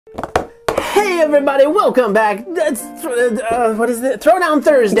Hey everybody, welcome back. What is it? Throwdown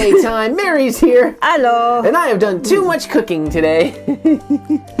Thursday time. Mary's here. Hello. And I have done too much cooking today.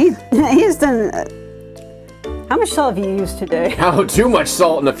 He's done... how much salt have you used today? Oh, too much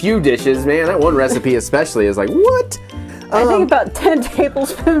salt in a few dishes, man. That one recipe especially is like, what? I think about 10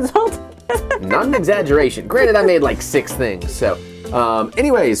 tablespoons altogether. Not an exaggeration. Granted, I made like 6 things, so...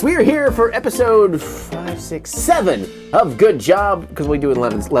 anyways, we are here for episode 5, 6, 7 of Good Job, because we do it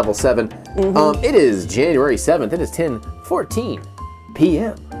in level 7. It is January 7th. It is 10:14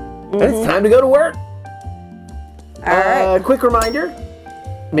 p.m. And it's time to go to work. Alright. Quick reminder,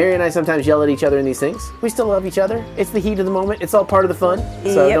 Mary and I sometimes yell at each other in these things. We still love each other. It's the heat of the moment. It's all part of the fun.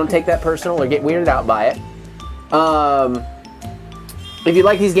 So don't take that personal or get weirded out by it. If you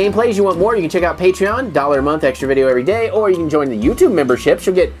like these gameplays, you want more, you can check out Patreon, $1 a month, extra video every day, or you can join the YouTube memberships.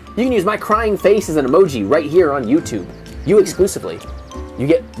 You can use my crying face as an emoji right here on YouTube. You exclusively. You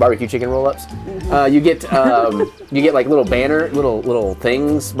get barbecue chicken roll-ups. You get like little little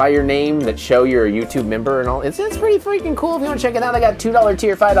things by your name that show you're a YouTube member and all. It's pretty freaking cool. If you want to check it out, I got $2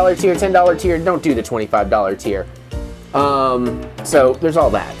 tier, $5 tier, $10 tier. Don't do the $25 tier. So there's all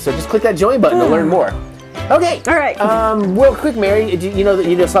that. So just click that join button to learn more. Okay. All right. Real quick, Mary, you know that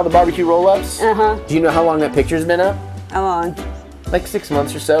you just saw the barbecue roll-ups? Do you know how long that picture's been up? How long? Like 6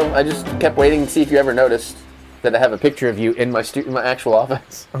 months or so. I just kept waiting to see if you ever noticed that I have a picture of you in my actual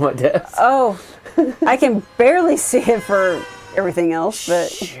office on my desk. Oh, I can barely see it for everything else, but...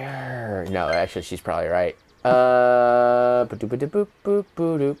 Sure. No, actually, she's probably right.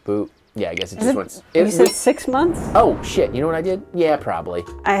 Yeah, I guess it just went... You said 6 months? Oh, shit. You know what I did? Yeah, probably.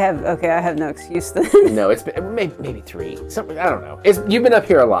 I have no excuse then. No, it's been maybe 3. Something, I don't know. You've been up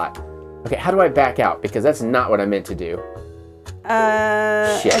here a lot. Okay, how do I back out? Because that's not what I meant to do.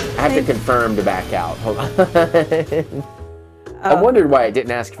 Shit, I have to confirm to back out. Hold on. I wondered why it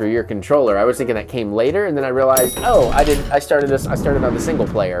didn't ask for your controller. I was thinking that came later, and then I realized, oh, I started on the single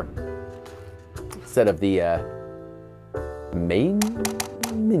player instead of the main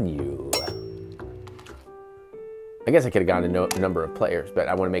menu. I guess I could have gone to a number of players, but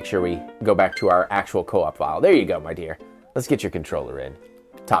I want to make sure we go back to our actual co-op file. There you go, my dear. Let's get your controller in.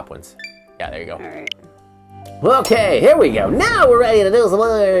 Top ones. Yeah, there you go. All right. Okay, here we go. Now we're ready to do some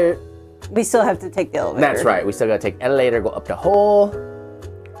other... We still have to take the elevator. That's right. We still got to take elevator, go up the hole.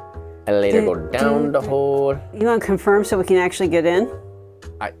 Elevator, go down the hole. You want to confirm so we can actually get in?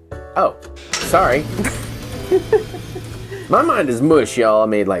 Oh, sorry. My mind is mush, y'all. I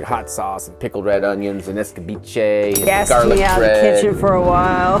made like hot sauce and pickled red onions and escabeche and garlic me out bread. of the kitchen for a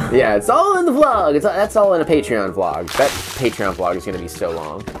while. Yeah, it's all in the vlog. That's all in a Patreon vlog. That Patreon vlog is going to be so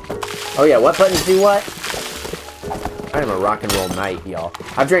long. Oh yeah, what buttons do what? I am a rock and roll knight, y'all.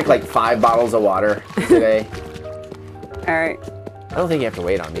 I've drank like 5 bottles of water today. All right. I don't think you have to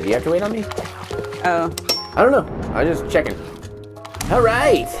wait on me. Do you have to wait on me? Oh. I don't know. I'm just checking. All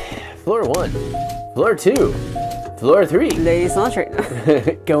right. Floor 1. Floor 2. Floor 3. Ladies laundry.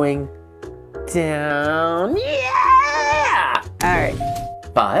 Going down. Yeah! All right.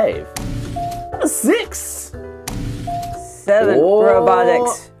 5. 6. 7. Whoa.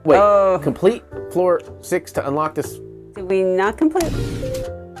 Robotics. Wait, oh. Complete floor 6 to unlock this. Did we not complete?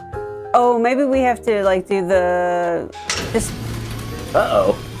 Oh, maybe we have to like do the... Just...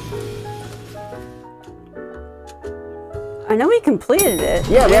 Uh-oh. I know we completed it.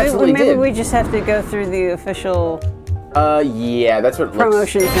 Yeah, we absolutely maybe did. we just have to go through the official... Yeah, that's what it looks...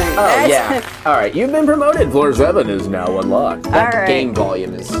 promotion thing. Oh, yeah. All right, you've been promoted. Floor 7 is now unlocked. That All right. game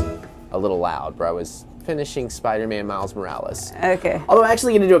volume is a little loud, bro. I was finishing Spider-Man Miles Morales. Okay. Although I'm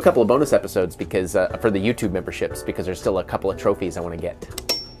actually going to do a couple of bonus episodes because for the YouTube memberships, because there's still a couple of trophies I want to get.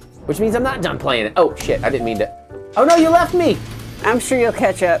 Which means I'm not done playing it. Oh, shit, I didn't mean to... Oh, no, you left me! I'm sure you'll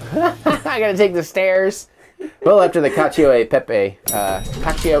catch up. I gotta take the stairs. Well, after the Cacio e Pepe.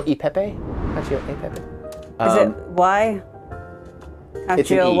 Cacio e Pepe? Cacio e Pepe. Is it Y? It's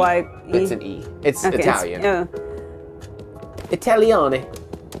an E. Y-E? It's an E. It's okay, Italian. It's, Italiane.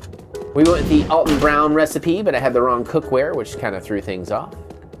 We went with the Alton Brown recipe, but I had the wrong cookware, which kind of threw things off.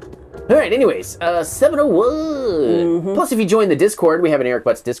 All right, anyways, 701. Plus, if you join the Discord, we have an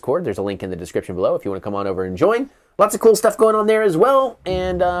EricButts Discord. There's a link in the description below if you want to come on over and join. Lots of cool stuff going on there as well.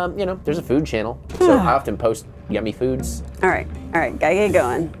 And, you know, there's a food channel. So I often post yummy foods. all right, gotta get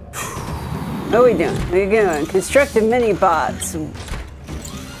going. What are we doing? What are we doing? Construct the mini bots.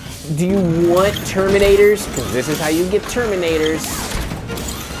 Do you want Terminators? Because this is how you get Terminators.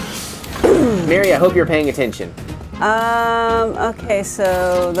 Mary, I hope you're paying attention. Okay,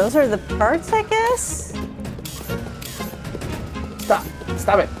 so those are the parts, I guess? Stop.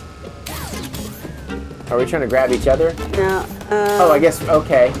 Stop it. Are we trying to grab each other? No. Oh, I guess,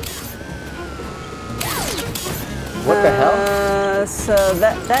 okay. What the hell? So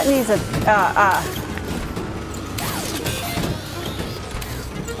that needs a,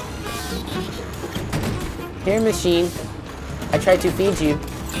 Here, machine. I tried to feed you.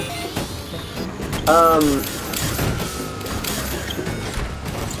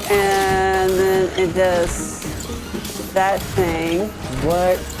 And then it does that thing.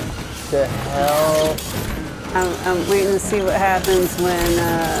 What the hell? I'm waiting to see what happens when,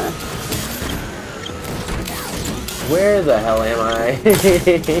 Where the hell am I?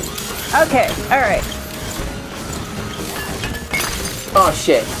 Okay, alright. Oh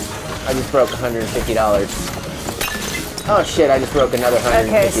shit. I just broke $150. Oh shit, I just broke another $150.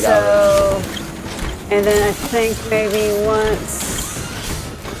 Okay, so... And then I think maybe once...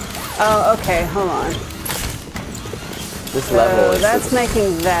 Oh, okay, hold on. This level is... That's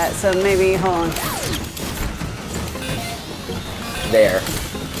making that, so maybe, hold on. There.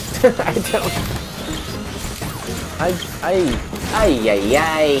 I don't... Ay.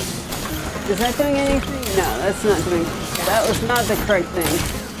 Is that doing anything? No, that's not doing... That was not the correct thing.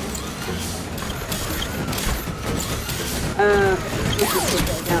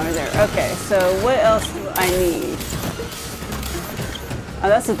 Now we're there. Okay, so what else do I need? Oh,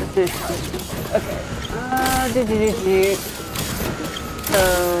 that's at the finish part. Okay. So...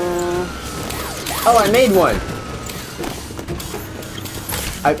 Oh, I made one!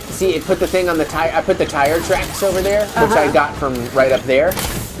 I see it put the thing on the tire. I put the tire tracks over there, which I got from right up there.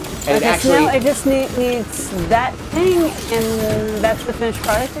 And it actually, so now it just needs that thing, and that's the finished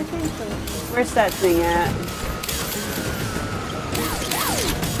product, I think. So where's that thing at?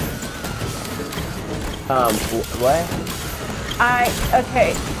 What?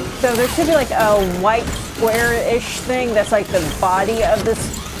 Okay. So there should be like a white square-ish thing that's like the body of this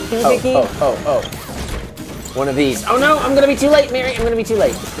doohickey. Oh. One of these. Oh no, I'm gonna be too late, Mary. I'm gonna be too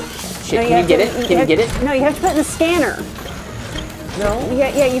late. Shit, No, can you get it? Can you get it? No, you have to put it in the scanner. No.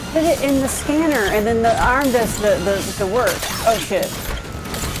 Yeah, you put it in the scanner, and then the arm does the work. Oh shit.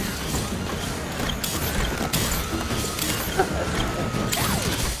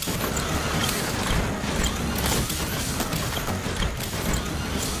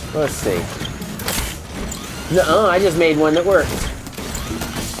 Let's see. No, I just made one that works.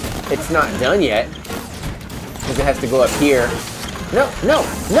 It's not done yet. Because it has to go up here. No!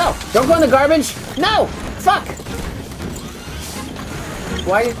 Don't go in the garbage! No! Fuck!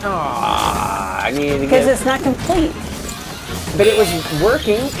 Why? Aww, I needed to Because it's not complete. But it was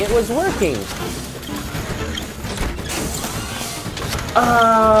working. It was working.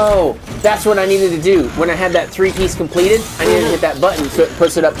 Oh! That's what I needed to do. When I had that 3-piece completed, I needed to hit that button so it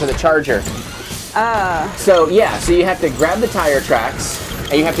puts it up to the charger. So yeah, so you have to grab the tire tracks,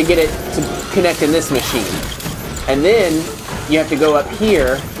 and you have to get it to connect in this machine. And then you have to go up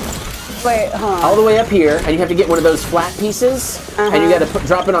here. Wait, hold on. All the way up here, and you have to get one of those flat pieces, and you got to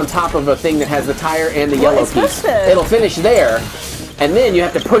drop it on top of a thing that has the tire and the yellow piece. It'll finish there, and then you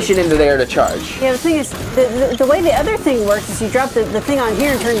have to push it into there to charge. Yeah, the thing is, the way the other thing works is you drop the thing on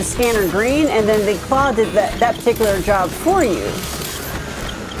here and turn the scanner green, and then the claw did that particular job for you.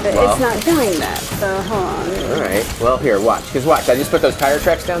 But it's not doing that, so hold on. Alright, well here, watch. Because watch, I just put those tire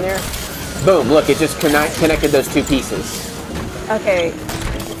tracks down there. Boom, look, it just connected those 2 pieces. Okay.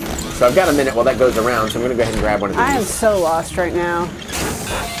 So I've got a minute while that goes around, so I'm going to go ahead and grab one of these. I am so lost right now.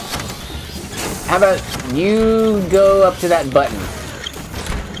 How about you go up to that button?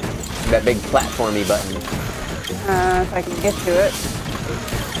 That big platformy button. If I can get to it.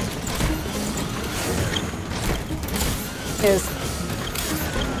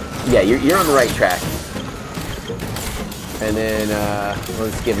 Yeah, you're on the right track. And then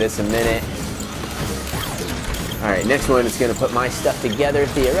let's give this a minute. All right, next one is going to put my stuff together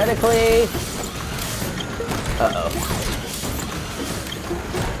theoretically. Uh-oh.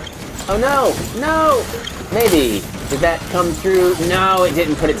 Oh no! Maybe. Did that come through? No, it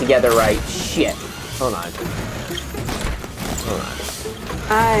didn't put it together right. Shit. Hold on.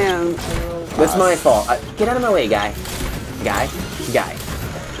 I am. That's my fault. Get out of my way, guy.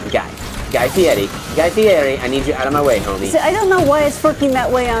 Guy Fieri, I need you out of my way, homie. See, I don't know why it's working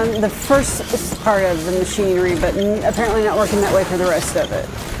that way on the first part of the machinery, but apparently not working that way for the rest of it.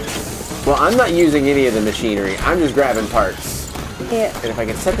 Well, I'm not using any of the machinery. I'm just grabbing parts. Yeah. And if I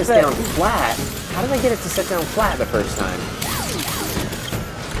can set this down flat, how did I get it to set down flat the first time?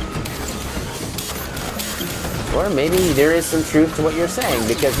 Or maybe there is some truth to what you're saying,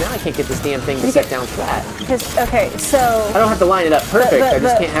 because now I can't get this damn thing to set down flat. Okay, so... I don't have to line it up perfect, I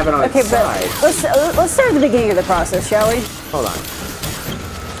just can't have it on its side. Let's start at the beginning of the process, shall we? Hold on.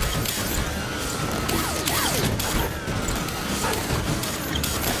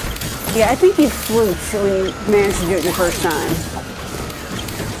 Yeah, I think you fluked when you managed to do it the first time.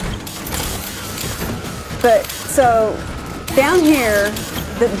 But, so, down here,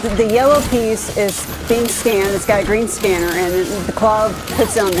 the yellow piece is being scanned. It's got a green scanner, and the claw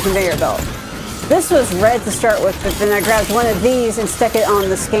puts it on the conveyor belt. This was red to start with, but then I grabbed one of these and stuck it on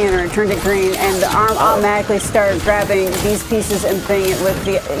the scanner and turned it green, and the arm automatically started grabbing these pieces and putting it with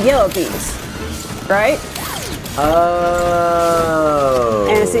the yellow piece. Right? Oh.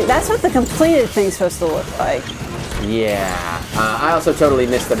 And see, that's what the completed thing's supposed to look like. Yeah. I also totally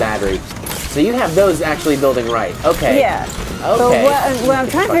missed the battery. So you have those actually building right. Okay. Yeah. Okay. But what I'm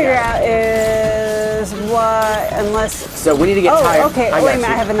trying to figure out is what, unless... So we need to get tired. Oh, okay. Wait a minute.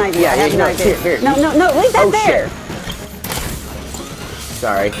 I have an idea. Yeah, I have an idea. Here. No, leave that there. Shit.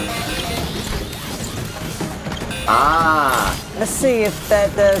 Sorry. Ah. Let's see if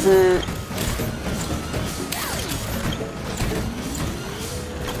that doesn't...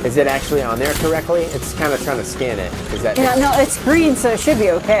 Is it actually on there correctly? It's kind of trying to scan it. Is that? Yeah, no, it's green, so it should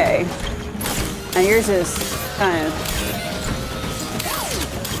be okay. And yours is kind of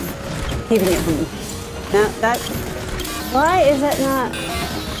keeping it from. No, that. Why is that not?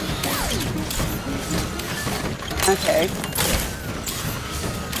 Okay.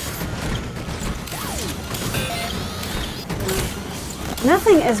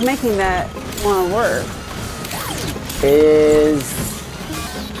 Nothing is making that want to work. Is.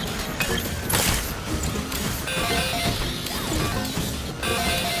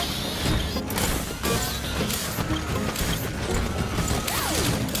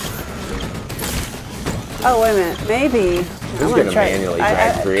 Oh, wait a minute. Maybe. I'm going to manually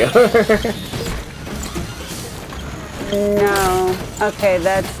drive through you. No. Okay,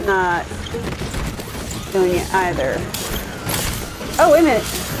 that's not doing it either. Oh, wait a minute.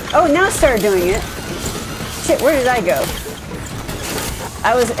 Oh, now it started doing it. Shit, where did I go?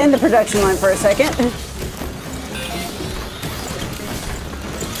 I was in the production line for a second.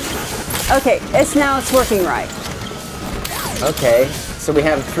 Okay, it's working right. Okay. So we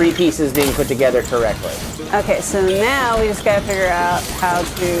have 3 pieces being put together correctly. Okay, so now we just gotta figure out how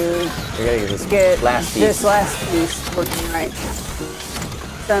to get this last piece working right.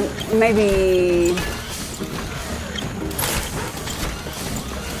 So maybe...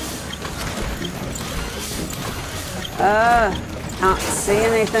 Can't see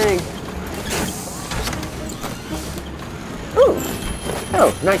anything. Ooh.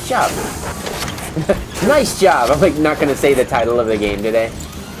 Oh, nice job. Nice job. I'm like not gonna say the title of the game today.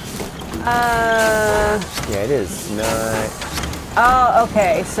 Yeah, it is not. Oh,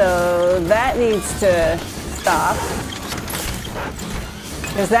 okay. So that needs to stop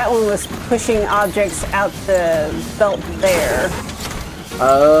because that one was pushing objects out the belt there.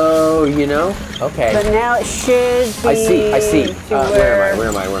 Oh, you know? Okay. But now it should be. I see. Where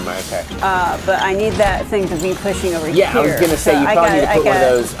am I? Okay. But I need that thing to be pushing over here. Yeah, I was gonna say you probably need to put one of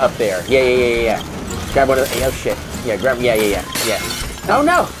those up there. Yeah. Grab one of the. Oh shit. Yeah, grab. Yeah. Oh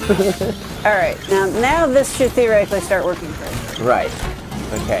no. All right. Now this should theoretically start working correctly. Right.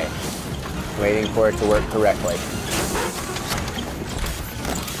 Okay. Waiting for it to work correctly.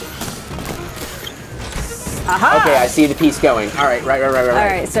 Aha! Okay, I see the piece going. All right, right. All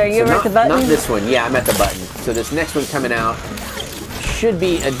right, so you're at the button? Not this one. Yeah, I'm at the button. So this next one coming out should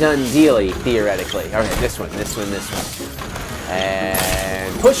be a done dealy, theoretically. All right, this one.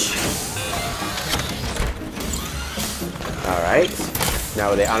 And push. All right. Now,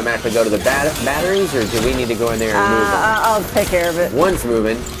 will they automatically go to the batteries, or do we need to go in there and move them? I'll take care of it. One's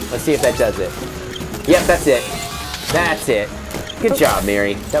moving. Let's see if that does it. Yep, that's it. That's it. Good job,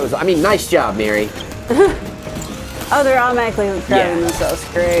 Mary. Nice job, Mary. Oh, they're automatically grabbing themselves.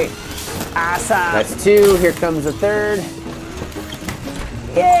 Great. Awesome. That's 2. Here comes a 3rd.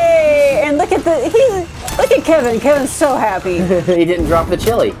 Yay! And look at Kevin. Kevin's so happy. He didn't drop the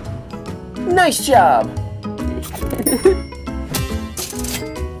chili. Nice job.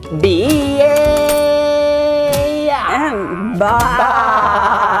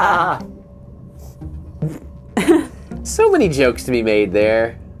 Bah. So many jokes to be made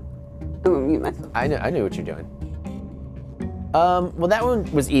there. I'm gonna mute myself. I knew what you're doing. Well, that one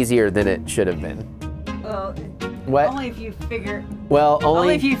was easier than it should have been. Well, what? Only if you figure. Well,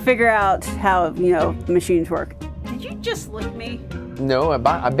 only if you figure out how machines work. Did you just lick me? No,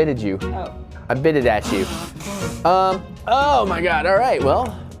 I bidded you. Oh. I bidded at you. Oh my God! All right,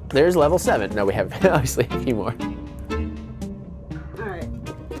 well, there's level 7. No, we have obviously a few more. All right.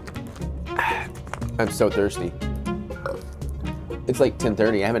 I'm so thirsty. It's like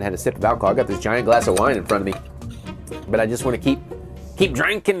 10:30. I haven't had a sip of alcohol. I got this giant glass of wine in front of me, but I just want to keep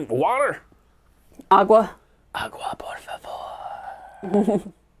drinking water. Agua. Agua, por favor.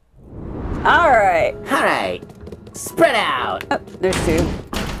 Alright. Alright. Spread out. Oh, there's two.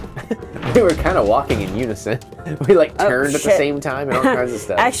 We were kind of walking in unison. We like turned at the same time and all kinds of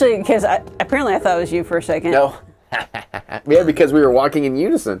stuff. Actually, because apparently I thought it was you for a second. No. Yeah, because we were walking in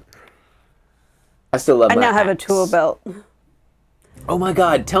unison. I still love my I now have a axe. tool belt. Oh my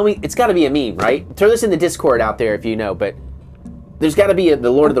god, tell me, it's got to be a meme, right? Throw this in the Discord out there if you know, but there's got to be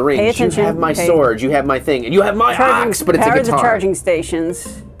the Lord of the Rings. Pay attention. You have my sword, you have my thing, and you have my axe, but it's a power guitar. the charging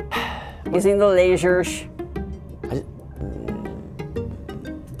stations. Using the lasers.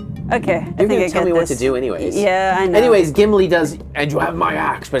 Okay, I think I You're gonna tell me what this. to do anyways. Yeah, I know. Anyways, Gimli does, and you have my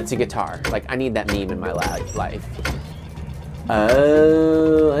axe, but it's a guitar. Like, I need that meme in my life.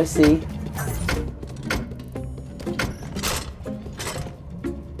 Oh, I see.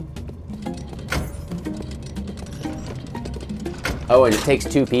 Oh, and it takes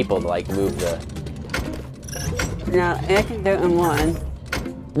two people to, like, move the... No, I can do it in one.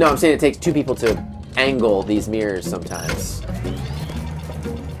 No, I'm saying it takes two people to angle these mirrors sometimes.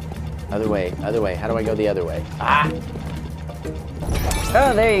 Other way. How do I go the other way? Ah!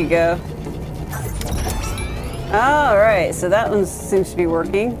 Oh, there you go. Alright, so that one seems to be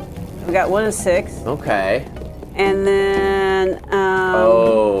working. We got 1 of 6. Okay. And then,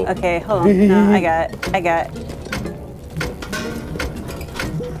 Oh. Okay, hold on. No, I got it.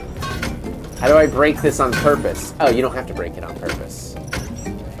 How do I break this on purpose? Oh, you don't have to break it on purpose.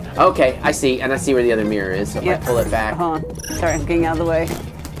 Okay, I see, and I see where the other mirror is. So if I pull it back. Hold on. Sorry, I'm getting out of the way.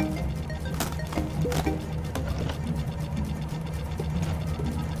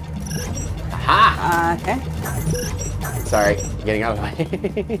 Aha! Okay. Sorry, getting out of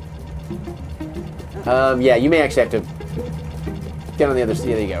the way. Yeah, you may actually have to get on the other side.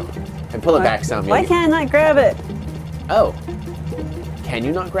 There you go. And pull it back some. Why can't I not grab it? Oh. Can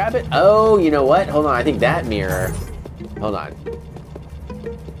you not grab it? Oh, you know what? Hold on, I think that mirror... Hold on.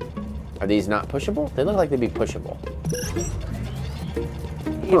 Are these not pushable? They look like they'd be pushable.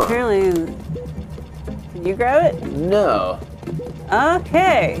 Apparently... Can you grab it? No.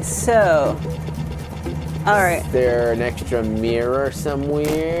 Okay, so... Alright. Is there an extra mirror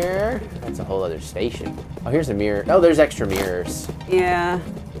somewhere? That's a whole other station. Oh, here's a mirror. Oh, there's extra mirrors. Yeah.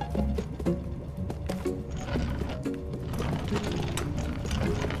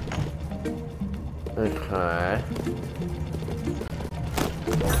 Okay.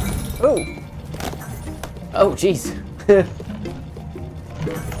 Ooh. Oh, jeez.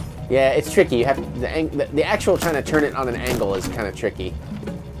 Yeah, it's tricky. You have the actual trying to turn it on an angle is kind of tricky.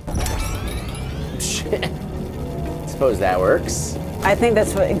 Shit. Suppose that works. I think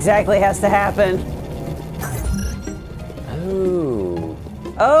that's what exactly has to happen. Oh.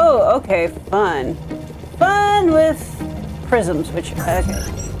 Oh, okay, fun. Fun with prisms, which, okay.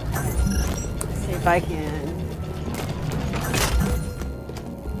 Let's see if I can.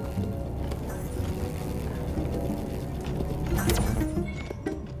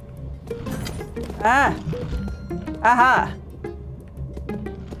 Ah! Aha!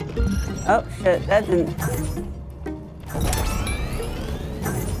 Oh, shit, that didn't...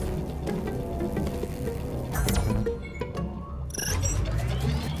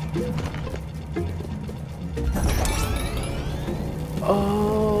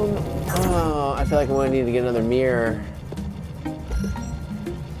 Oh, I feel like I'm going to need to get another mirror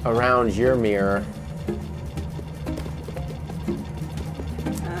around your mirror.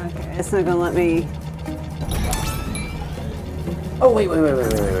 Okay, it's not gonna let me... Oh, wait.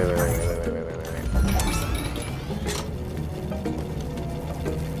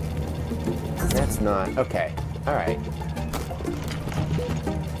 That's not... Okay. All right.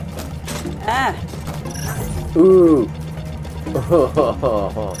 Ah! Ooh.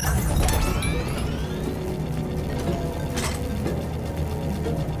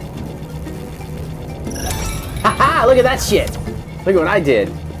 Haha! Look at that shit! Look at what I did.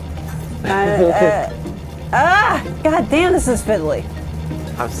 God damn, this is fiddly.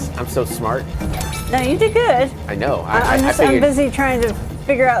 I'm so smart. No, you did good. I know. I'm busy trying to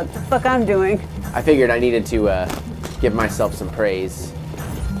figure out what the fuck I'm doing. I figured I needed to give myself some praise.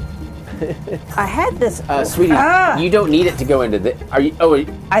 I had this. Sweetie, you don't need it to go into the. Are you? Oh,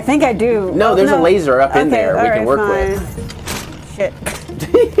 I think I do. no. There's a laser up in there we can work fine. with. Shit.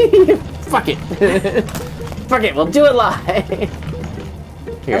 Fuck it. Fuck it. We'll do it live.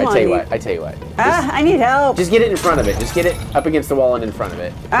 Here, I tell you what. I need help. Just get it in front of it. Just get it up against the wall and in front of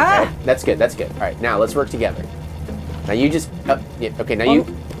it. Okay? That's good. All right, now let's work together. Now you just. Yeah, okay, now you.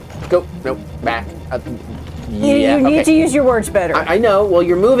 Go. No, back. You need to use your words better. I know. Well,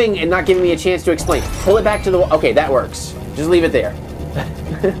 you're moving and not giving me a chance to explain. Pull it back to the wall. Okay, that works. Just leave it there.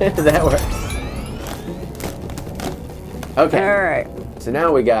 That works. Okay. All right. So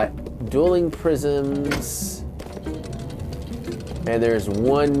now we got dueling prisms. And there's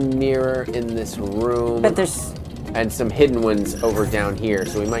one mirror in this room. But there's... And some hidden ones over down here,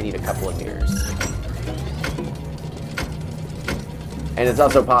 so we might need a couple of mirrors. And it's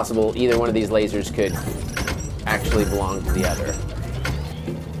also possible either one of these lasers could actually belong to the other.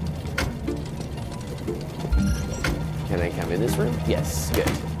 Can I come in this room? Yes,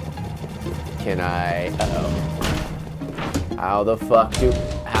 good. Can I... Uh-oh. How the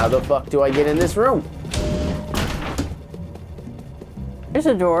fuck do I get in this room? There's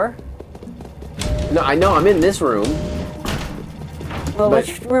a door. No, I know I'm in this room. Well,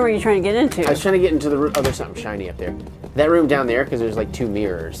 which room are you trying to get into? I was trying to get into the room. Oh, there's something shiny up there. That room down there, because there's like 2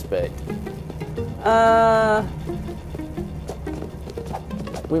 mirrors, but...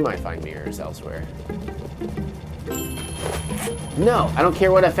 We might find mirrors elsewhere. No, I don't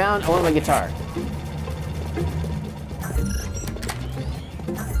care what I found. I want my guitar.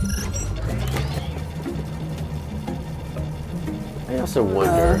 I also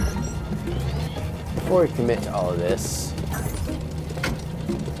wonder, before we commit to all of this,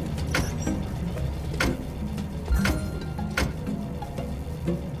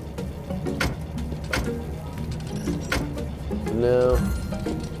 no.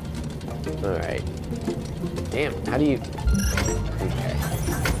 All right. Damn. How do you? Okay.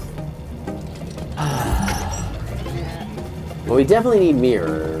 Well, we definitely need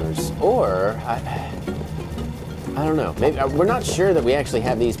mirrors, or I don't know. Maybe we're not sure that we actually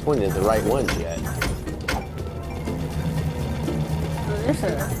have these pointed at the right ones yet.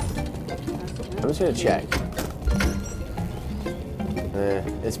 I'm just gonna check.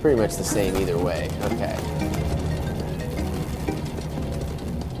 It's pretty much the same either way. Okay.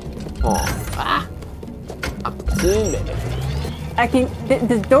 Oh. Ah! I'm soon, baby.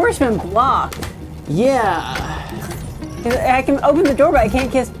 The door's been blocked. Yeah. I can open the door, but I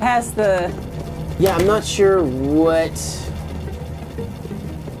can't get past the... Yeah, I'm not sure what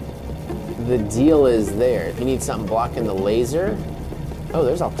the deal is there. If you need something blocking the laser. Oh,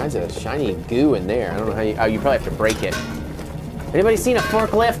 there's all kinds of shiny goo in there. I don't know how you... Oh, you probably have to break it. Anybody seen a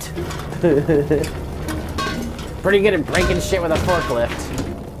forklift? Pretty good at breaking shit with a forklift.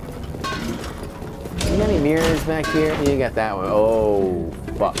 You got any mirrors back here? You got that one. Oh,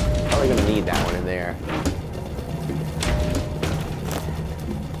 fuck. Probably gonna need that one in there.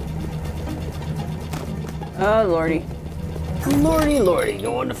 Oh, lordy. Lordy, lordy,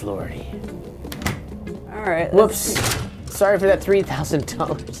 going to Florida. All right. Whoops. Sorry for that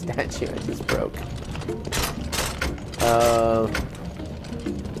 $3,000 statue I just broke.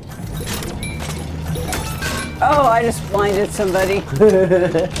 Oh, I just blinded somebody.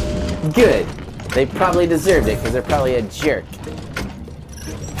 Good. They probably deserved it because they're probably a jerk.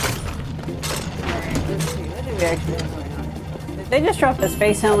 Alright, let's see. What do we actually have going on? Did they just drop the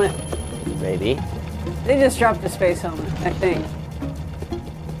space helmet? Maybe. They just dropped the space helmet, I think.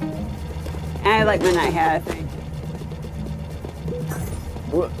 I like my night hat, I think.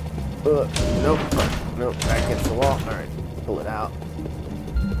 Nope. Nope. Back against the wall. Alright. Pull it out.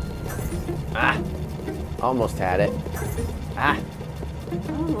 Ah! Almost had it. Ah!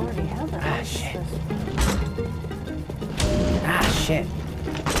 Oh, lordy, how the hell is Shit. this? Ah, shit.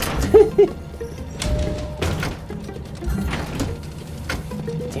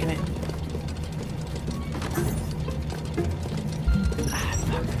 Damn it. Ah,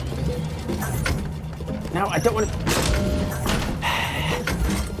 fuck. No, I don't want to...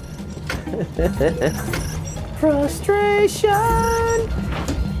 Frustration!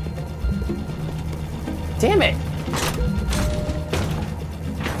 Damn it!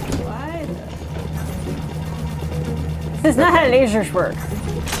 Why the... This is not how lasers work.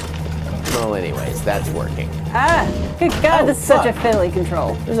 Well, anyways, that's working. Ah, good God, Oh, this is such a fuck. fiddly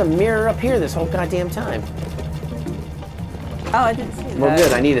control. There's a mirror up here this whole goddamn time. Oh, I didn't see that. Well,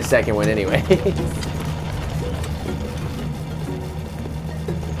 good. I need a second one anyway.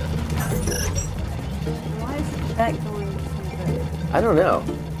 Why is that going so good? I don't know.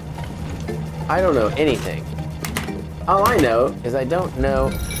 I don't know anything. All I know is I don't know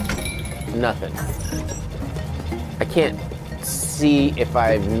nothing. I can't see if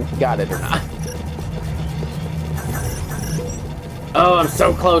I've got it or not. Oh, I'm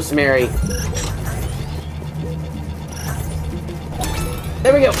so close, Mary.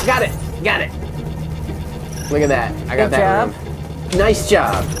 There we go. Got it. Got it. Look at that. I got Good that job. room. Nice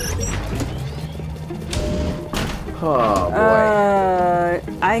job. Oh, boy.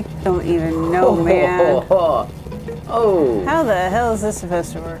 I don't even know, man. Oh. How the hell is this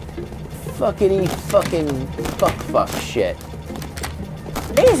supposed to work? Fuckity fucking fuck shit.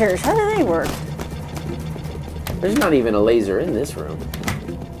 Lasers, how do they work? There's not even a laser in this room.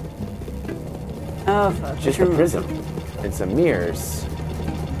 Oh, fuck. Just a prism and some mirrors.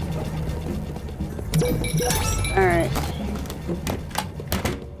 Alright.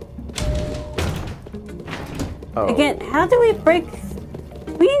 Oh. Again, how do we break...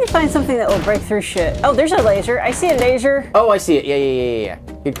 We need to find something that will break through shit. Oh, there's a laser. I see a laser. Oh, I see it. Yeah.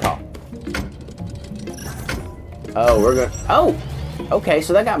 Good call. Oh, we're going... Oh! Okay,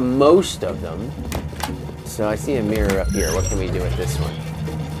 so that got most of them. So I see a mirror up here. What can we do with this one?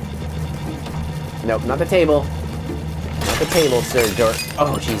 Nope, not the table. Not the table, sir.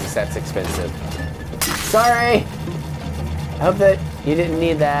 Oh, Jesus, that's expensive. Sorry! I hope that you didn't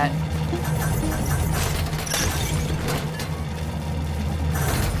need that.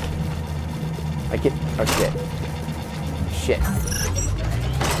 I get... Oh, shit. Shit.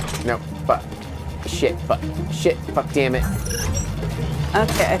 No, fuck. Shit, fuck. Shit, fuck, damn it.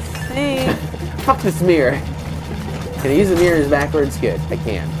 Okay, I think... Fuck this mirror. Can I use the mirrors backwards? Good, I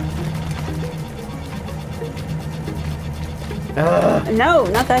can. No,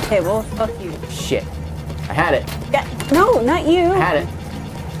 not that table. Fuck you. Shit. I had it. Yeah, no, not you. I had it.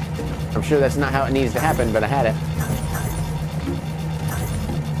 I'm sure that's not how it needs to happen, but I had it.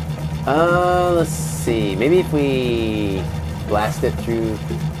 Let's see. Maybe if we blast it through...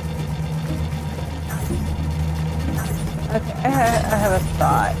 Okay, I have a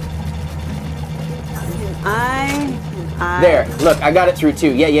thought. I... There, look, I got it through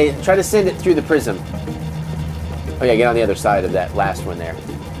too. Yeah, try to send it through the prism. Oh yeah, get on the other side of that last one there.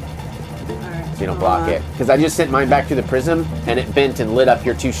 Alright, So you don't block it. Because I just sent mine back through the prism, and it bent and lit up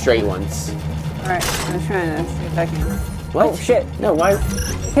your two straight ones. Alright, I'm trying to see if I can... What? Oh, shit. No, why?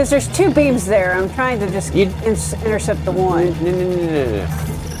 Because there's two beams there. I'm trying to just intercept the one.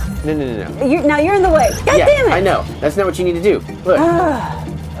 No. Now you're in the way. God damn it! I know. That's not what you need to do. Look.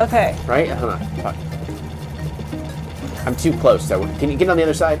 Okay. Right? Hold on. Fuck. I'm too close. So can you get on the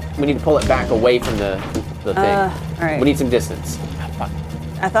other side? We need to pull it back away from the thing. Alright. We need some distance. Fuck.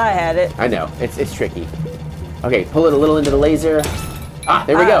 I thought I had it. I know. It's tricky. Okay, pull it a little into the laser. Ah,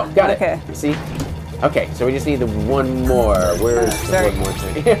 there we go. Got it. Okay. See? Okay, so we just need the one more. Where's the one more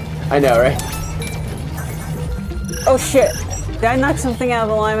thing? I know, right? Oh shit. Did I knock something out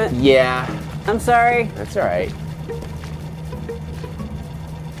of alignment? Yeah. I'm sorry. That's alright.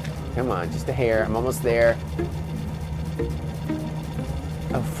 Come on, just a hair. I'm almost there.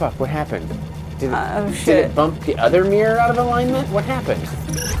 Oh fuck, what happened? Did it bump the other mirror out of alignment? What happened?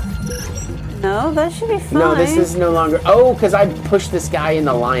 No, that should be fine. No, this is no longer... Oh, because I pushed this guy in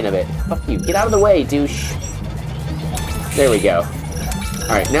the line of it. Fuck you. Get out of the way, douche. There we go.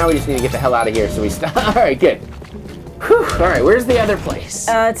 Alright, now we just need to get the hell out of here so we stop. Alright, good. Whew. Alright, where's the other place?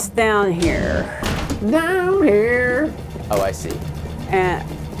 It's down here. Down here. Oh, I see.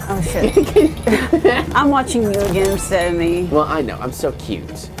 Oh shit. I'm watching you again instead of me. Well, I know. I'm so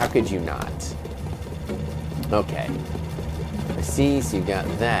cute. How could you not? Okay. I see, so you got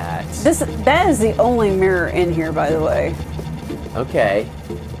that. That is the only mirror in here, by the way. Okay.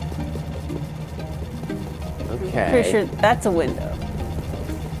 Okay. Pretty sure that's a window.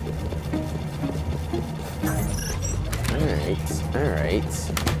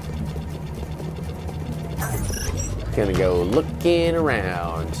 Alright. Gonna go looking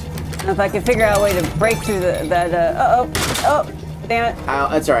around. If I can figure out a way to break through oh, damn it. Oh,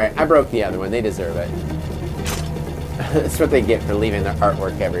 that's alright. I broke the other one. They deserve it. That's what they get for leaving their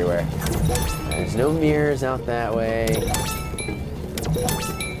artwork everywhere. There's no mirrors out that way.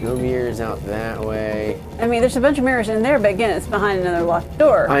 No mirrors out that way. I mean, there's a bunch of mirrors in there, but again, it's behind another locked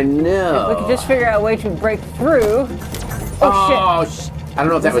door. I know. If we could just figure out a way to break through. Oh, shit. I don't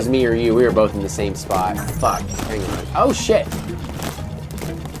know if that was me or you. We were both in the same spot. Fuck. Hang on. Oh, shit.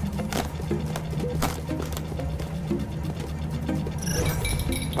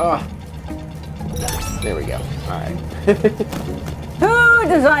 Oh. There we go. Alright. Who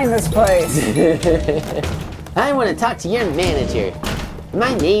designed this place? I want to talk to your manager.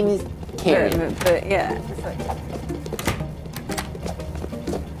 My name is Karen. Yeah.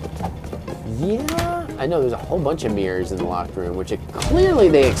 Yeah, I know there's a whole bunch of mirrors in the locked room, which clearly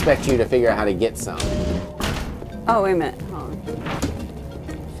they expect you to figure out how to get some. Oh, wait a minute. Hold on.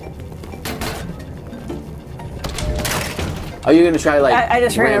 Oh, you're gonna try like I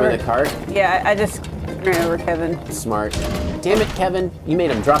just ran ramming over the cart? Yeah, I just ran over Kevin. Smart. Damn it, Kevin! You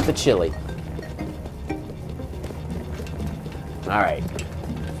made him drop the chili. All right.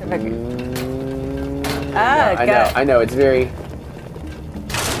 I know. It's very.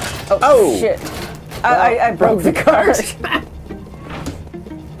 Oh shit! Well, I broke the cart.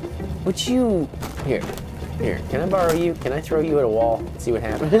 Would you here? Can I borrow you? Can I throw you at a wall? See what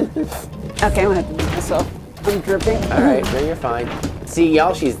happens. Okay, I'm gonna have to do myself. I'm dripping. All right, no, you're fine. See,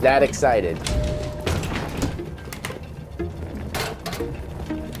 y'all, she's that excited.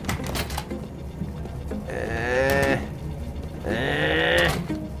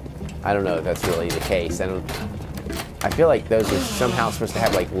 I don't know if that's really the case. I feel like those are somehow supposed to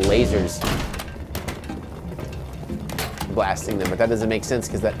have like lasers blasting them, but that doesn't make sense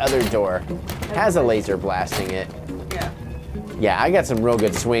because that other door has a laser blasting it. Yeah. Yeah, I got some real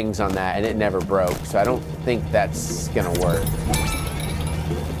good swings on that and it never broke, so I don't think that's gonna work.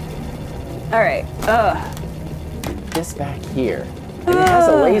 All right. This back here. And it has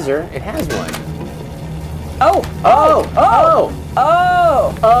a laser. It has one. Oh! Oh! Oh!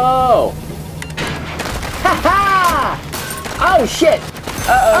 Oh! Oh! Ha ha! Oh shit!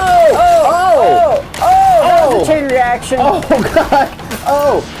 Uh-oh. Oh! Oh! Oh! That was a chain reaction. Oh god!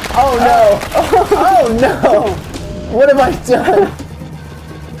 Oh! Oh no! Oh no! What have I done?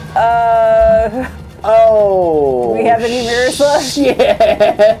 Oh! Do we have any mirrors left?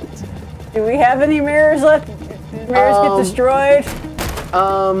 Shit! Do we have any mirrors left? Did mirrors get destroyed?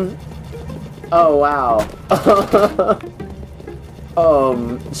 Oh wow.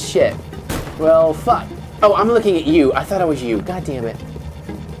 Shit. Well, fuck. Oh, I'm looking at you. I thought it was you. God damn it.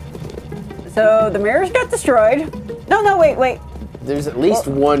 So the mirrors got destroyed. No, wait. There's at least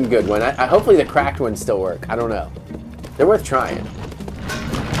one good one. Hopefully the cracked ones still work. I don't know. They're worth trying.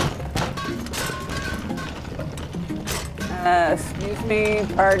 Excuse me,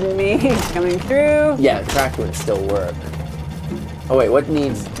 pardon me, coming through. Yeah, the cracked ones still work. Oh wait, what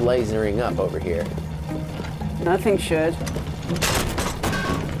needs lasering up over here? Nothing should.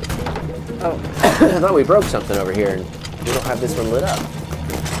 Oh. I thought we broke something over here and we don't have this one lit up.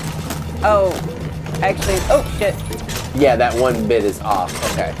 Oh, actually, oh shit. Yeah, that one bit is off.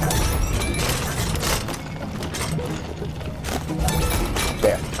 Okay.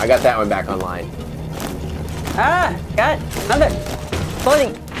 There, I got that one back online. Ah, got another.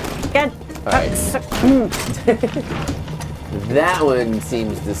 Bloody. God. All right. That one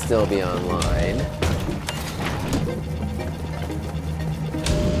seems to still be online.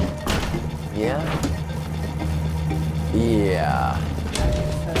 Yeah. Yeah.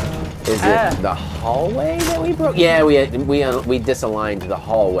 Is it the hallway that we broke? Yeah, we disaligned the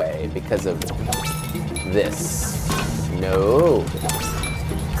hallway because of this. No.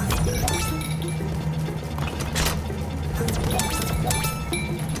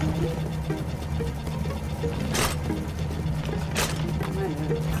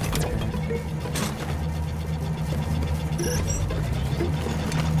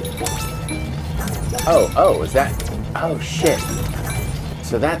 Oh, is that? Oh shit.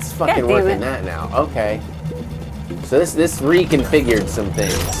 So that's fucking working that now. Okay. So this reconfigured some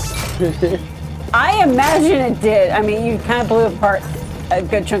things. I imagine it did. I mean, you kind of blew apart a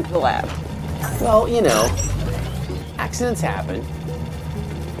good chunk of the lab. Well, you know, accidents happen.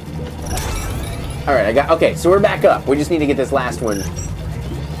 All right, okay, so we're back up. We just need to get this last one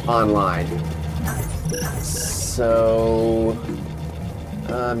online. So,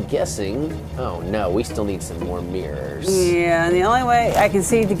 I'm guessing, oh no, we still need some more mirrors. Yeah, and the only way I can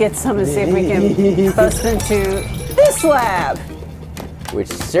see to get some is see if we can bust into this lab. Which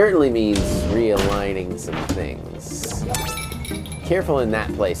certainly means realigning some things. Careful in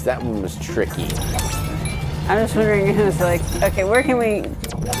that place, that one was tricky. I'm just wondering, it's like, okay, where can we...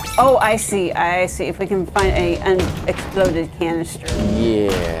 Oh, I see. If we can find a unexploded canister.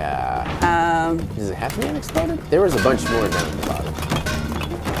 Yeah. Does it have to be unexploded? There was a bunch more down at the bottom.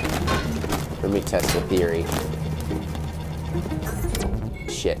 Let me test the theory.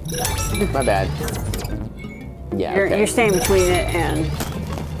 Shit. My bad. Yeah, okay. You're staying between it and...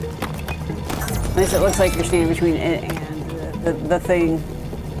 At least it looks like you're staying between it and the thing.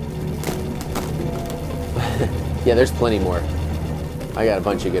 Yeah, there's plenty more. I got a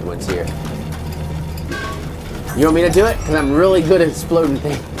bunch of good ones here. You want me to do it? Because I'm really good at exploding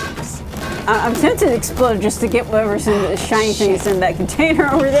things. I'm tempted to explode just to get whatever's in the shiny things in that container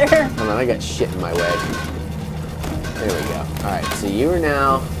over there. Hold on, I got shit in my way. There we go. Alright, so you are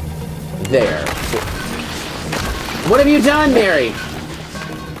now there. So, what have you done, Mary?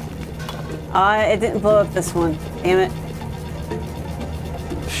 It didn't blow up this one. Damn it.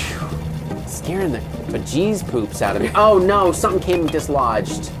 Scaring the bejeez poops out of me. Oh no, something came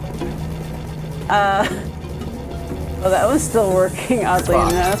dislodged. Well, that one's still working, oddly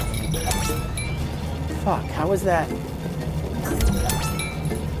enough. Fuck, how was that?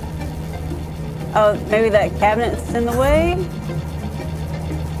 Oh, maybe that cabinet's in the way?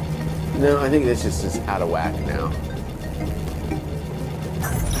 No, I think this is just out of whack now.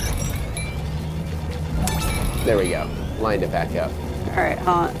 There we go. Lined it back up. Alright,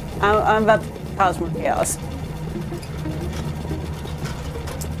 hold on. I'm about to cause more chaos.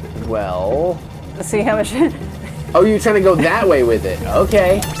 Well... Let's see how much... Oh, you're trying to go that way with it.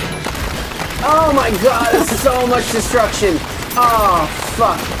 Okay. Oh my god, there's so much destruction. Oh,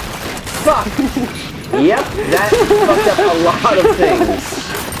 fuck. fuck! Yep, that fucked up a lot of things.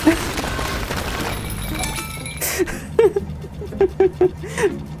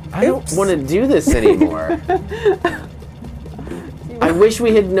 I don't want to do this anymore. I wish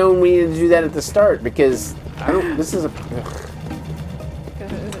we had known we needed to do that at the start, because I don't. This is a.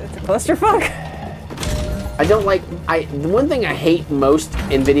 It's a clusterfuck. I don't like. The one thing I hate most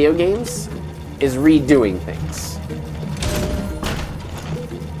in video games is redoing things.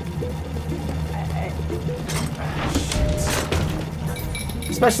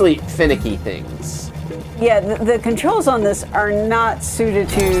 Especially finicky things. Yeah, the controls on this are not suited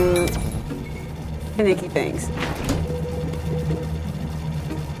to finicky things.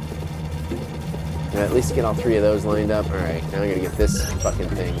 At least get all 3 of those lined up. All right, now I gotta get this fucking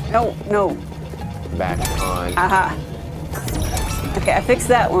thing. No, no. Back on. Aha. Okay, I fixed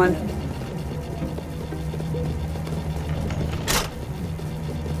that one.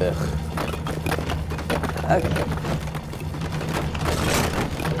 Ugh. Okay.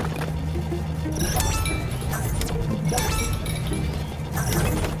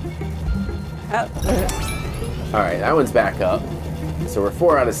 Oh. All right, that one's back up. So we're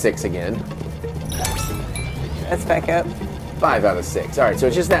 4 out of 6 again. That's back up. 5 out of 6. All right, so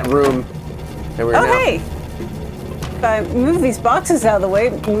it's just that room. And we're Oh, now. hey! If I move these boxes out of the way,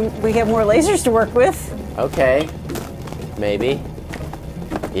 we have more lasers to work with. Okay. Maybe.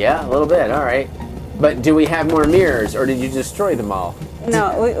 Yeah, a little bit. All right. But do we have more mirrors, or did you destroy them all?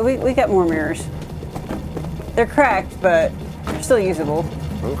 No, we got more mirrors. They're cracked, but they're still usable.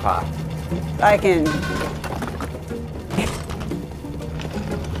 Okay. I can...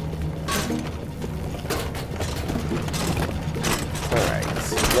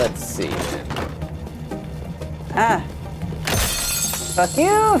 Let's see then. Ah. Fuck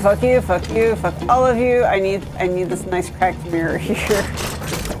you, fuck you, fuck you, fuck all of you. I need this nice cracked mirror here.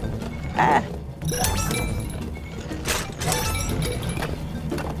 Ah.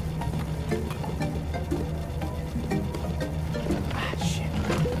 Shit.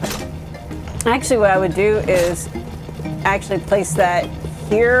 Actually, what I would do is actually place that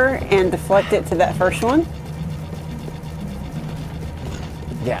here and deflect it to that first one.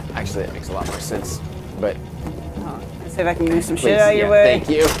 Yeah, actually that makes a lot more sense. But Let's see if I can move some please, shit out of your yeah, way. thank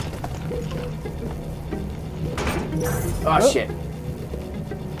you. Oh shit.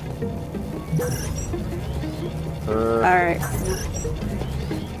 All right.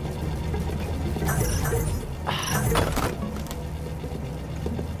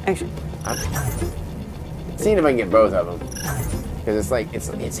 Actually, I'm seeing if I can get both of them, because it's like it's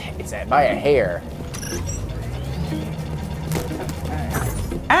by a hair.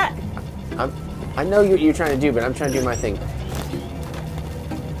 ah. I know what you're trying to do, but I'm trying to do my thing.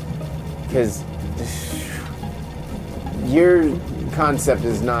 Because your concept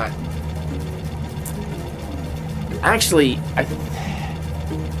is not... Actually,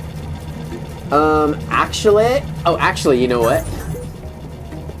 actually, you know what?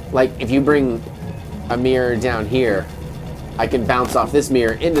 Like, if you bring a mirror down here, I can bounce off this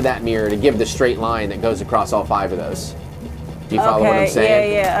mirror into that mirror to give the straight line that goes across all 5 of those. Do you follow what I'm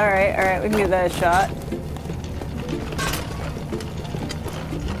saying? Yeah, all right, we can give that a shot.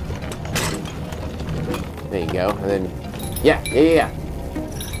 There you go, and then, yeah.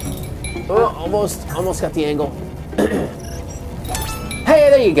 Oh, almost got the angle. Hey,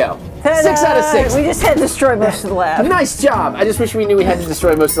 there you go. Ta-da! 6 out of 6. We just had to destroy most of the lab. Nice job. I just wish we knew we had to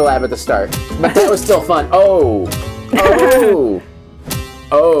destroy most of the lab at the start, but that was still fun. Oh.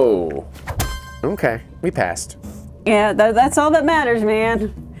 Okay, we passed. Yeah, that's all that matters,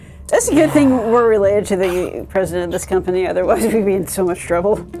 man. That's a good thing we're related to the president of this company, otherwise we'd be in so much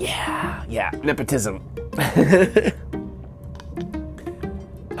trouble. Yeah, nepotism.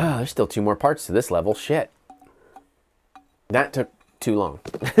 Oh, there's still 2 more parts to this level. Shit. That took too long.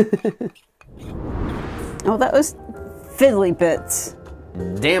 Oh, that was fiddly bits.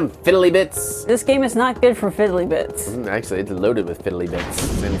 Damn fiddly bits. This game is not good for fiddly bits. Actually, it's loaded with fiddly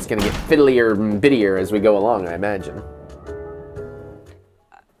bits, and it's gonna get fiddlier and bittier as we go along, I imagine.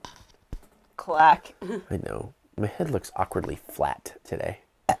 Clack. I know. My head looks awkwardly flat today.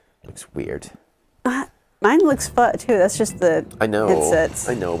 Looks weird. Mine looks flat too. That's just the headsets.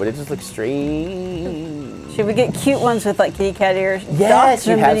 I know, but it just looks strange. Should we get cute ones with like kitty cat ears? Yes, Dots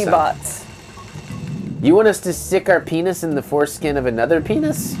or you have mini some. bots? You want us to stick our penis in the foreskin of another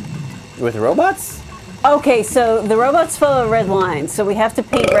penis? With robots? Okay, so the robots follow red lines, so we have to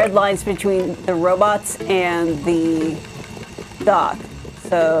paint red lines between the robots and the dock.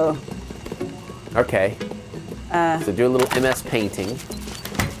 So... Okay. So do a little MS painting.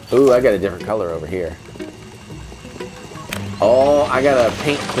 Ooh, I got a different color over here. Oh, I got a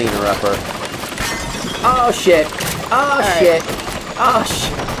paint cleaner upper. Oh shit! Oh shit! Oh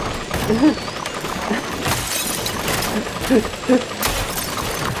shit!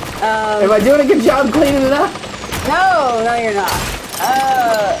 Am I doing a good job cleaning it up? No, no, you're not.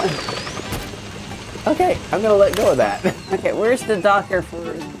 Okay, I'm gonna let go of that. Okay, where's the docker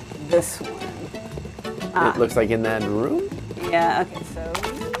for this one? It looks like in that room. Yeah. Okay, so.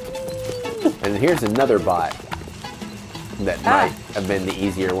 And here's another bot that might have been the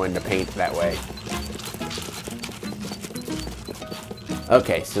easier one to paint that way.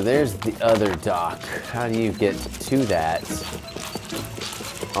 Okay, so there's the other dock. How do you get to that?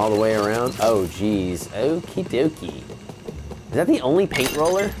 All the way around? Oh, geez. Okie dokie. Is that the only paint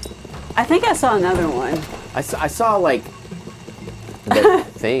roller? I think I saw another one. I saw like, the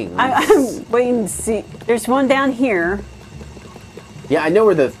things. I'm waiting to see. There's one down here. Yeah, I know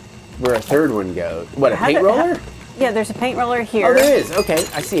where a third one goes. What, a paint roller? Yeah, there's a paint roller here. Oh, there is. Okay,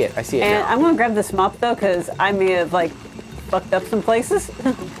 I see it. I see it and now. I'm going to grab this mop, though, because I may have, like, fucked up some places.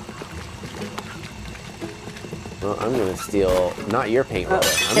 Well, I'm going to steal, not your paint roller.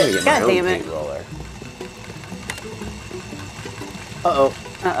 I'm going to get my own paint roller. Uh-oh.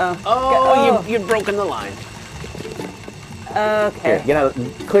 Uh-oh. Oh, you've broken the line. Okay. Here, get out.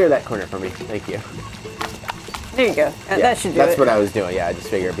 Clear that corner for me. Thank you. There you go. Yeah, that should do That's it. what I was doing. Yeah, I just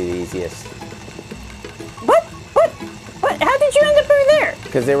figured it'd be the easiest. What? How did you end up over there?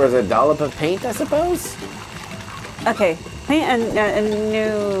 Because there was a dollop of paint, I suppose? Okay. Paint a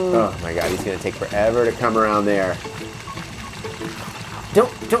new... Oh my god, he's going to take forever to come around there. Don't,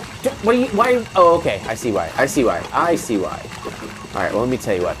 what are you, why, oh, okay, I see why. Alright, well, let me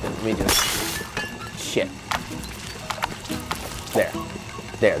tell you what then. Let me just, shit.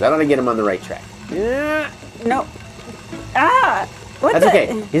 There, that ought to get him on the right track. Yeah. No. Ah! What That's the?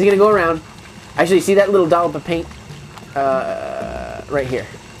 okay. He's gonna go around. Actually, see that little dollop of paint? Right here.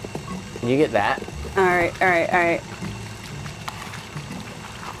 Can you get that? Alright.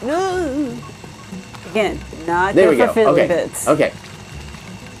 No. Again, not There we good go. for fiddly Okay. bits. Okay.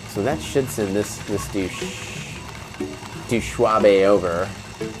 So that should send this douche over.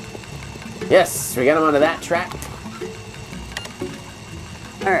 Yes, we got him onto that track.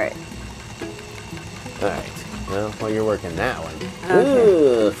 Alright. Alright. Well, while you're working that one. Okay.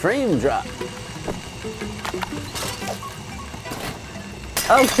 Ooh, frame drop.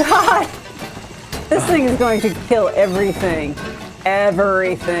 Oh god! This thing is going to kill everything.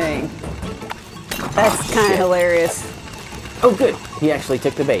 Everything. That's kind of hilarious. Oh, good. He actually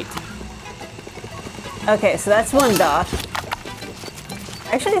took the bait. Okay, so that's one dock.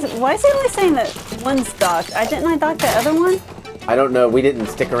 Actually, why is it only saying that one's docked? Didn't I dock the other one? I don't know. We didn't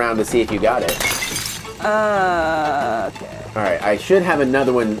stick around to see if you got it. Okay. Alright, I should have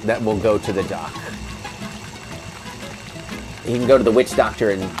another one that will go to the dock. You can go to the witch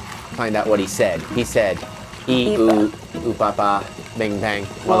doctor and find out what he said. He said, ooh, papa, bing bang,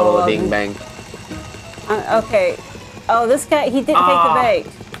 walla walla bing bang. Okay. Oh, this guy, he didn't take the bait.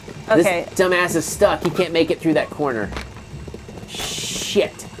 Okay. This dumbass is stuck. He can't make it through that corner.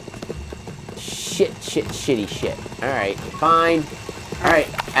 Shit. Shitty shit. Alright, fine. Alright,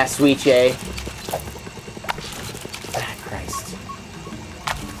 Asweeche. Ah, Christ.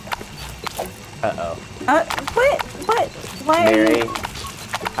 Uh-oh. What? Why Mary, are you...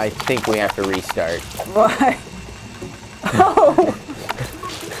 I think we have to restart. Why? Oh!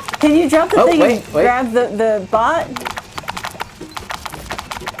 Can you drop the thing and grab the bot?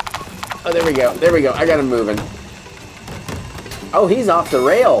 Oh, there we go. I got him moving. Oh, he's off the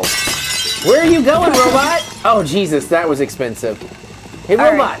rails. Where are you going, robot? Oh, Jesus, that was expensive. Hey,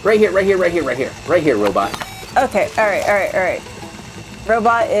 robot, right here, robot. Okay, all right.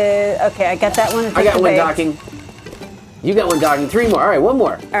 Robot is, okay, I got that one. I got one docking. You got one docking. 3 more. All right, 1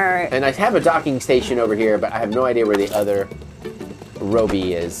 more. All right. And I have a docking station over here, but I have no idea where the other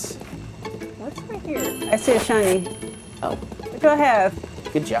Roby is. What's right here? I see a shiny. Oh. What do I have?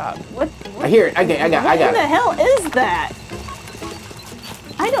 Good job. What? I hear it. Okay, I got What it. the hell is that?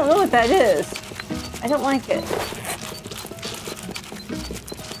 I don't know what that is. I don't like it.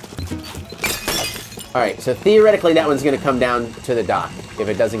 Alright, so theoretically that one's going to come down to the dock if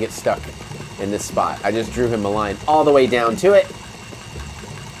it doesn't get stuck in this spot. I just drew him a line all the way down to it.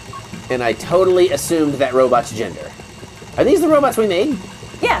 And I totally assumed that robot's gender. Are these the robots we made?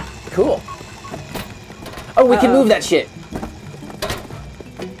 Yeah. Cool. Oh, we can move that shit.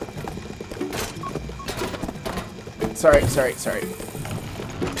 Sorry.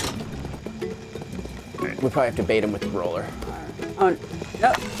 We probably have to bait him with the roller. Oh,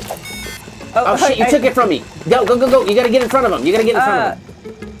 no. Oh shit, you took it from me. Go. You gotta get in front of him.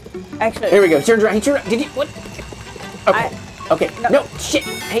 Actually. Here we go. He turned around. Did you, what? Okay. Okay, no, shit.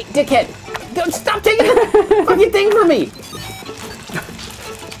 Hey, dickhead. Don't stop taking the fucking thing from me.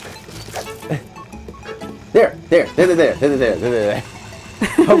 There.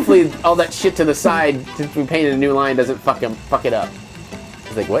 Hopefully all that shit to the side, since we painted a new line, doesn't fuck it up.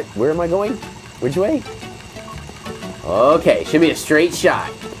 It's like, what? Where am I going? Which way? Okay, should be a straight shot.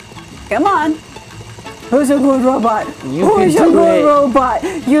 Come on. Who's a good robot? Who's a good robot?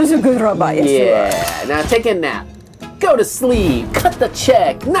 You're a good robot. Yes, you are. Yeah, now take a nap. Go to sleep. Cut the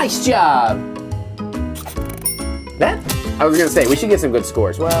check. Nice job. That? I was gonna say, we should get some good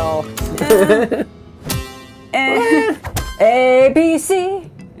scores. Well. A, B, C.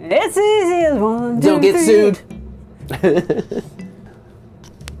 It's easy as 1, 2, Don't get 3. sued.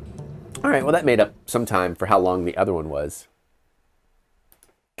 All right, well, that made up some time for how long the other one was.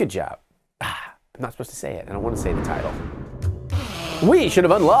 Good job. I'm not supposed to say it. I don't want to say the title. We should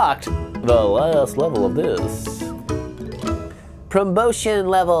have unlocked the last level of this. Promotion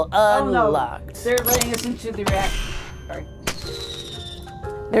level unlocked. Oh, no. They're letting us into the reactor. Sorry.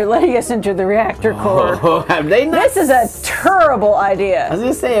 They're letting us into the reactor core. Oh, have they not? This is a terrible idea. I was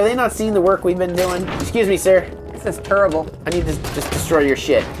going to say, have they not seen the work we've been doing? Excuse me, sir. This is terrible. I need to just destroy your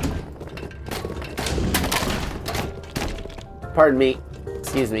shit. Pardon me.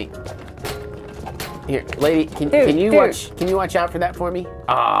 Excuse me. Here, lady, can you watch out for that for me?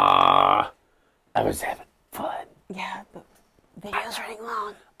 Ah, I was having fun. Yeah, but video's running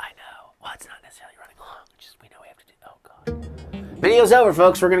long. I know. Well, it's not necessarily running long. Just we know we have to do. Oh god. Video's over,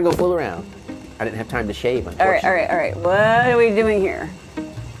 folks. We're gonna go fool around. I didn't have time to shave. All right. What are we doing here?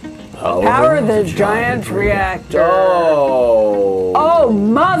 Power the giant reactor. Oh,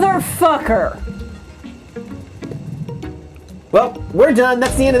 motherfucker! Well, we're done.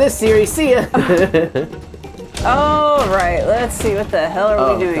 That's the end of this series. See ya. All right, let's see. What the hell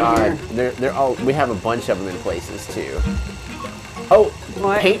are we doing here? They're all. We have a bunch of them in places too. Oh,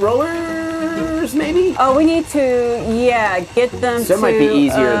 what? Paint rollers, maybe? Oh, we need to, get them So it might be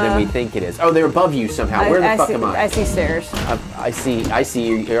easier than we think it is. Oh, they're above you somehow. Where the fuck am I? I see stairs. I see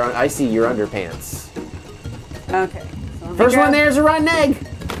your underpants. Okay. So First one there's a rotten egg.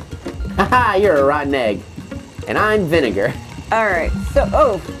 Haha, you're a rotten egg. And I'm vinegar. All right.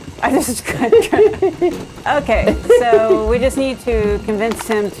 So, I just got okay. So we just need to convince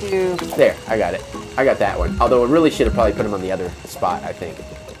him to. There, I got it. I got that one. Although I really should have probably put him on the other spot, I think.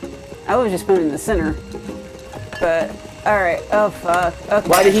 I would just put him in the center. But, all right. Oh, fuck. Okay.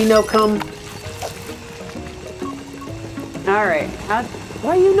 Why did he no come? All right.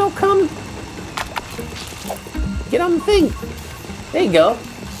 Why you no come? Get on the thing. There you go.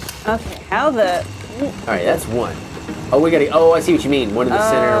 Okay. How the... All right, that's one. Oh, we gotta. Oh, I see what you mean. One in the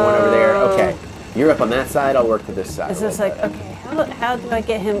center, one over there. Okay, you're up on that side. I'll work to this side. Is this like okay? How do I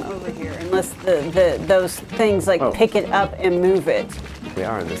get him over here? Unless those things like pick it up and move it. We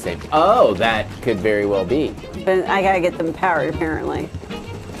are in the same. Oh, that could very well be. But I gotta get them powered apparently.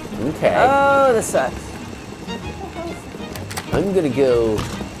 Okay. Oh, this sucks. I'm gonna go.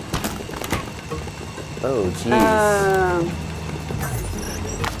 Oh, jeez.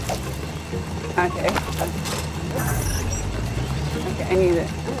 Okay. I need to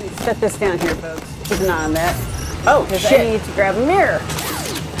set this down here, folks. Keep an eye on that. Oh, because shit. I need to grab a mirror.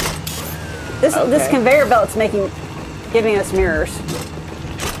 This conveyor belt's giving us mirrors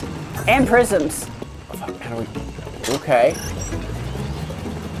and prisms. Oh, fuck, how do we? Okay.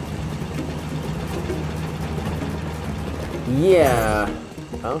 Yeah.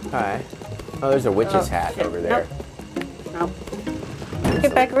 Okay. Oh, there's a witch's hat over there. Nope.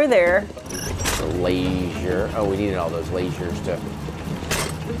 Get back over there. The laser. Oh, we needed all those lasers to.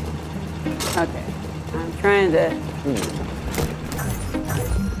 Okay. I'm trying to.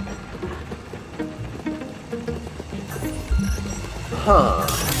 Huh.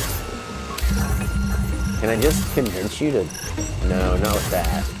 Can I just convince you to... No, not with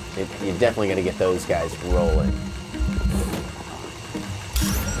that. You're definitely going to get those guys rolling.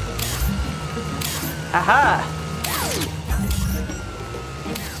 Aha!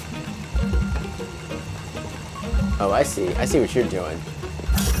 Oh, I see. I see what you're doing.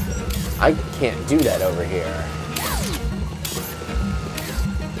 I can't do that over here.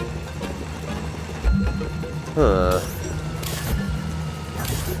 Huh.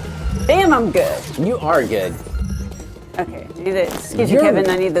 Damn, I'm good. You are good. Okay, need it. Excuse me, Kevin,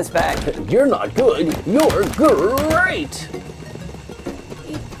 I need this back. You're not good. You're great.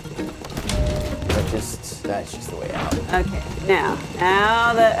 That's just the way out. Okay, now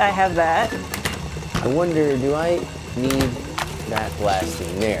that I have that. I wonder, do I need that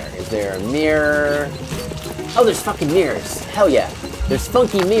blasting there? Is there a mirror? Oh, there's fucking mirrors. Hell yeah. There's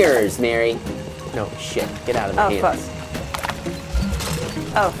funky mirrors, Mary. No, shit. Get out of my hands. Fuck.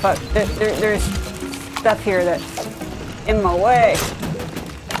 Oh, fuck. There's stuff here that's in my way.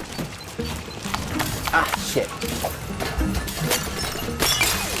 Ah, shit.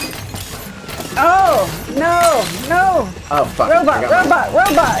 Oh, no, no. Oh, fuck. Robot.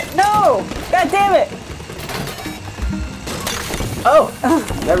 No. God damn it. Oh,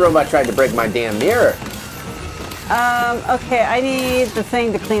 that robot tried to break my damn mirror. Okay, I need the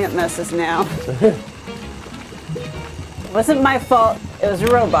thing to clean up messes now. It wasn't my fault. It was a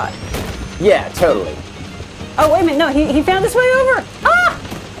robot. Yeah, totally. Oh, wait a minute. No, he found his way over. Ah!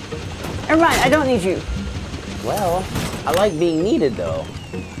 Never mind. I don't need you. Well, I like being needed, though.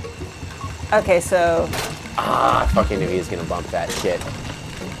 Okay, so... Ah, I fucking knew he was gonna bump that shit.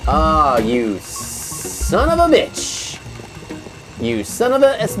 Ah, you son of a bitch. You son of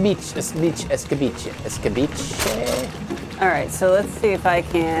a escabiche. Alright, so let's see if I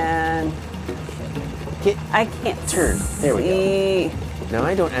can... I can't turn. There we see. go. Now,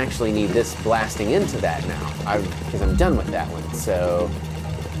 I don't actually need this blasting into that now, because I'm done with that one, so...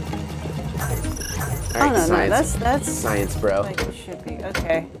 All right, no, science, that's science, bro. like it should be.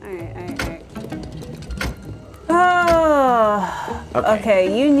 Okay. Alright. Oh.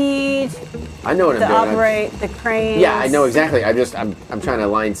 Okay, you need I know what I'm to doing. operate the crane. Yeah, I know exactly. I'm trying to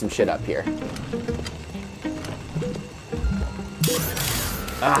line some shit up here.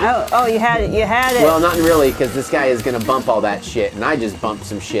 Oh, you had it. You had it. Well, not really, because this guy is gonna bump all that shit, and I just bumped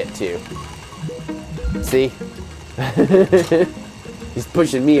some shit too. See? He's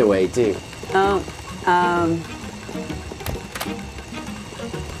pushing me away too. Oh.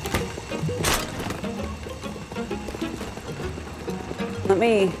 Let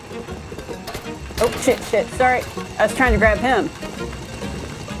me... Oh, shit, sorry. I was trying to grab him.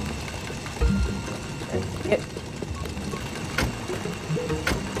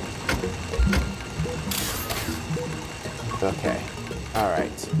 Okay.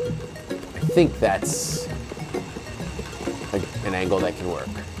 Alright. I think that's an angle that can work.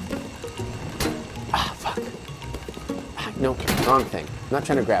 Ah, fuck. Ah, no, wrong thing. I'm not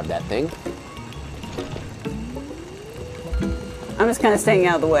trying to grab that thing. I'm just kind of staying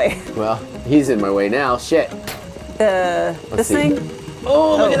out of the way. Well, he's in my way now. Shit. This thing?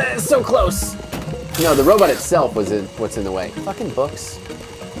 Oh, look at that. It's so close. No, the robot itself was what's in the way. Fucking books.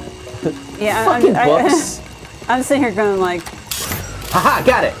 Yeah, Fucking books. I'm sitting here going like... Haha,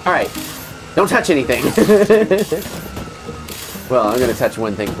 got it. All right. Don't touch anything. Well, I'm going to touch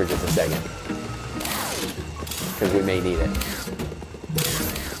one thing for just a second. Because we may need it.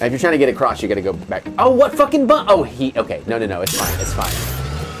 Now, if you're trying to get across, you got to go back. Oh, what fucking bump? Oh, okay. No. It's fine. It's fine.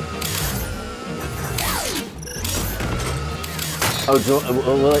 Oh,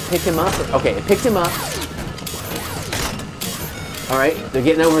 will it pick him up? Okay, it picked him up. All right. They're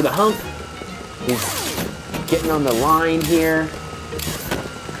getting over the hump. He's getting on the line here.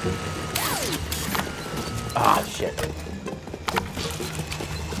 Ah, shit.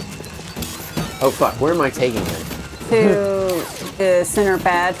 Oh, fuck. Where am I taking him? To the center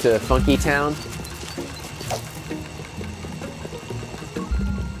pad. To Funky Town?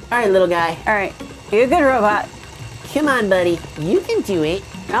 Alright, little guy. Alright. You're a good robot. Come on, buddy. You can do it.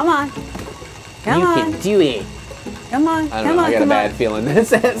 Come on. Come on. You can do it. Come on. I don't know. I got a bad feeling. That's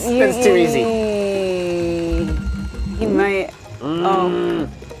too easy. He might...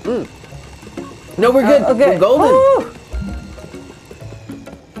 No, we're good. Okay. We're golden. Woo!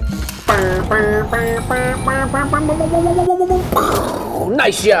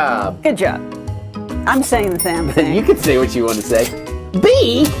 Nice job. Good job. I'm saying the damn thing. You can say what you want to say.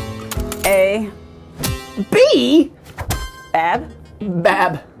 B. A. B. Bab.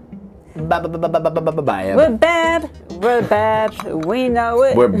 Bab. We're bab. We're bab. We know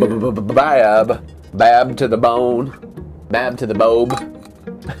it. We're bab. Bab to the bone. Bab to the bobe.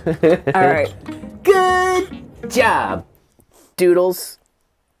 All right. Good job, doodles.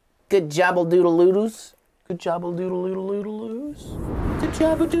 Good jobble-doodle-loodles. Good jobble-doodle-loodle-loodle-loos. Good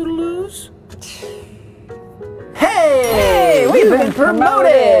jobble-doodle-loos. Hey! We've been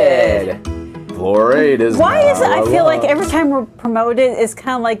promoted! Floor 8 is Why is it? I feel like ours. every time we're promoted, it's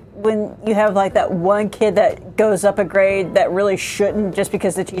kind of like when you have like that one kid that goes up a grade that really shouldn't just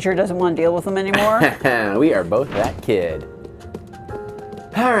because the teacher doesn't want to deal with them anymore. We are both that kid.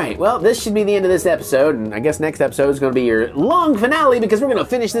 All right, well, this should be the end of this episode, and I guess next episode is going to be your long finale because we're going to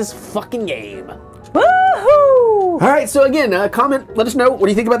finish this fucking game. Woohoo! All right, so again, comment, let us know, what do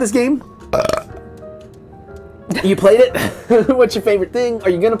you think about this game? You played it? What's your favorite thing? Are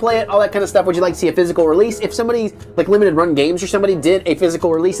you going to play it? All that kind of stuff. Would you like to see a physical release? If somebody, like Limited Run Games or somebody did a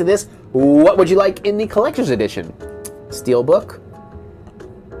physical release of this, what would you like in the collector's edition? Steelbook?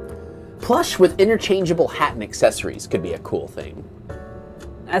 Plush with interchangeable hat and accessories could be a cool thing.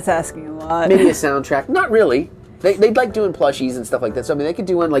 That's asking a lot. Maybe a soundtrack. Not really. They'd like doing plushies and stuff like that. So I mean, they could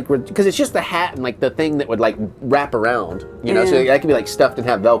do one like because it's just the hat and like the thing that would like wrap around. You know, so that could be like stuffed and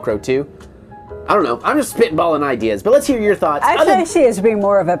have Velcro too. I don't know. I'm just spitballing ideas, but let's hear your thoughts. I see it as being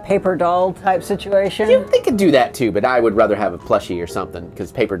more of a paper doll type situation. Yeah, they could do that too, but I would rather have a plushie or something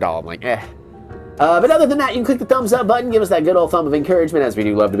because paper doll, I'm like, eh. But other than that, you can click the thumbs up button, give us that good old thumb of encouragement, as we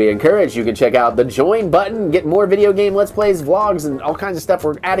do love to be encouraged. You can check out the join button, get more video game let's plays, vlogs, and all kinds of stuff.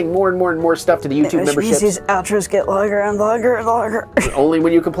 We're adding more and more and more stuff to the YouTube membership. These outros get longer and longer and longer. Only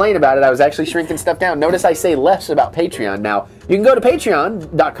when you complain about it. I was actually shrinking stuff down. Notice I say less about Patreon now. You can go to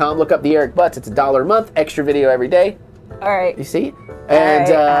patreon.com, look up TheEricButts. It's $1 a month, extra video every day. All right. You see? And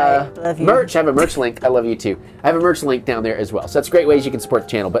love you. merch, I have a merch link. I love you too. I have a merch link down there as well. So that's great ways you can support the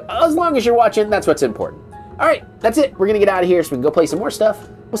channel. But as long as you're watching, that's what's important. All right, that's it. We're going to get out of here so we can go play some more stuff.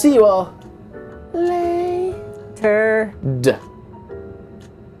 We'll see you all later.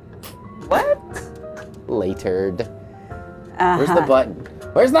 What? Later. Where's the button?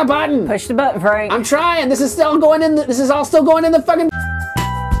 Where's the button? Push the button, Frank. I'm trying. This is still going in. This is all still going in the fucking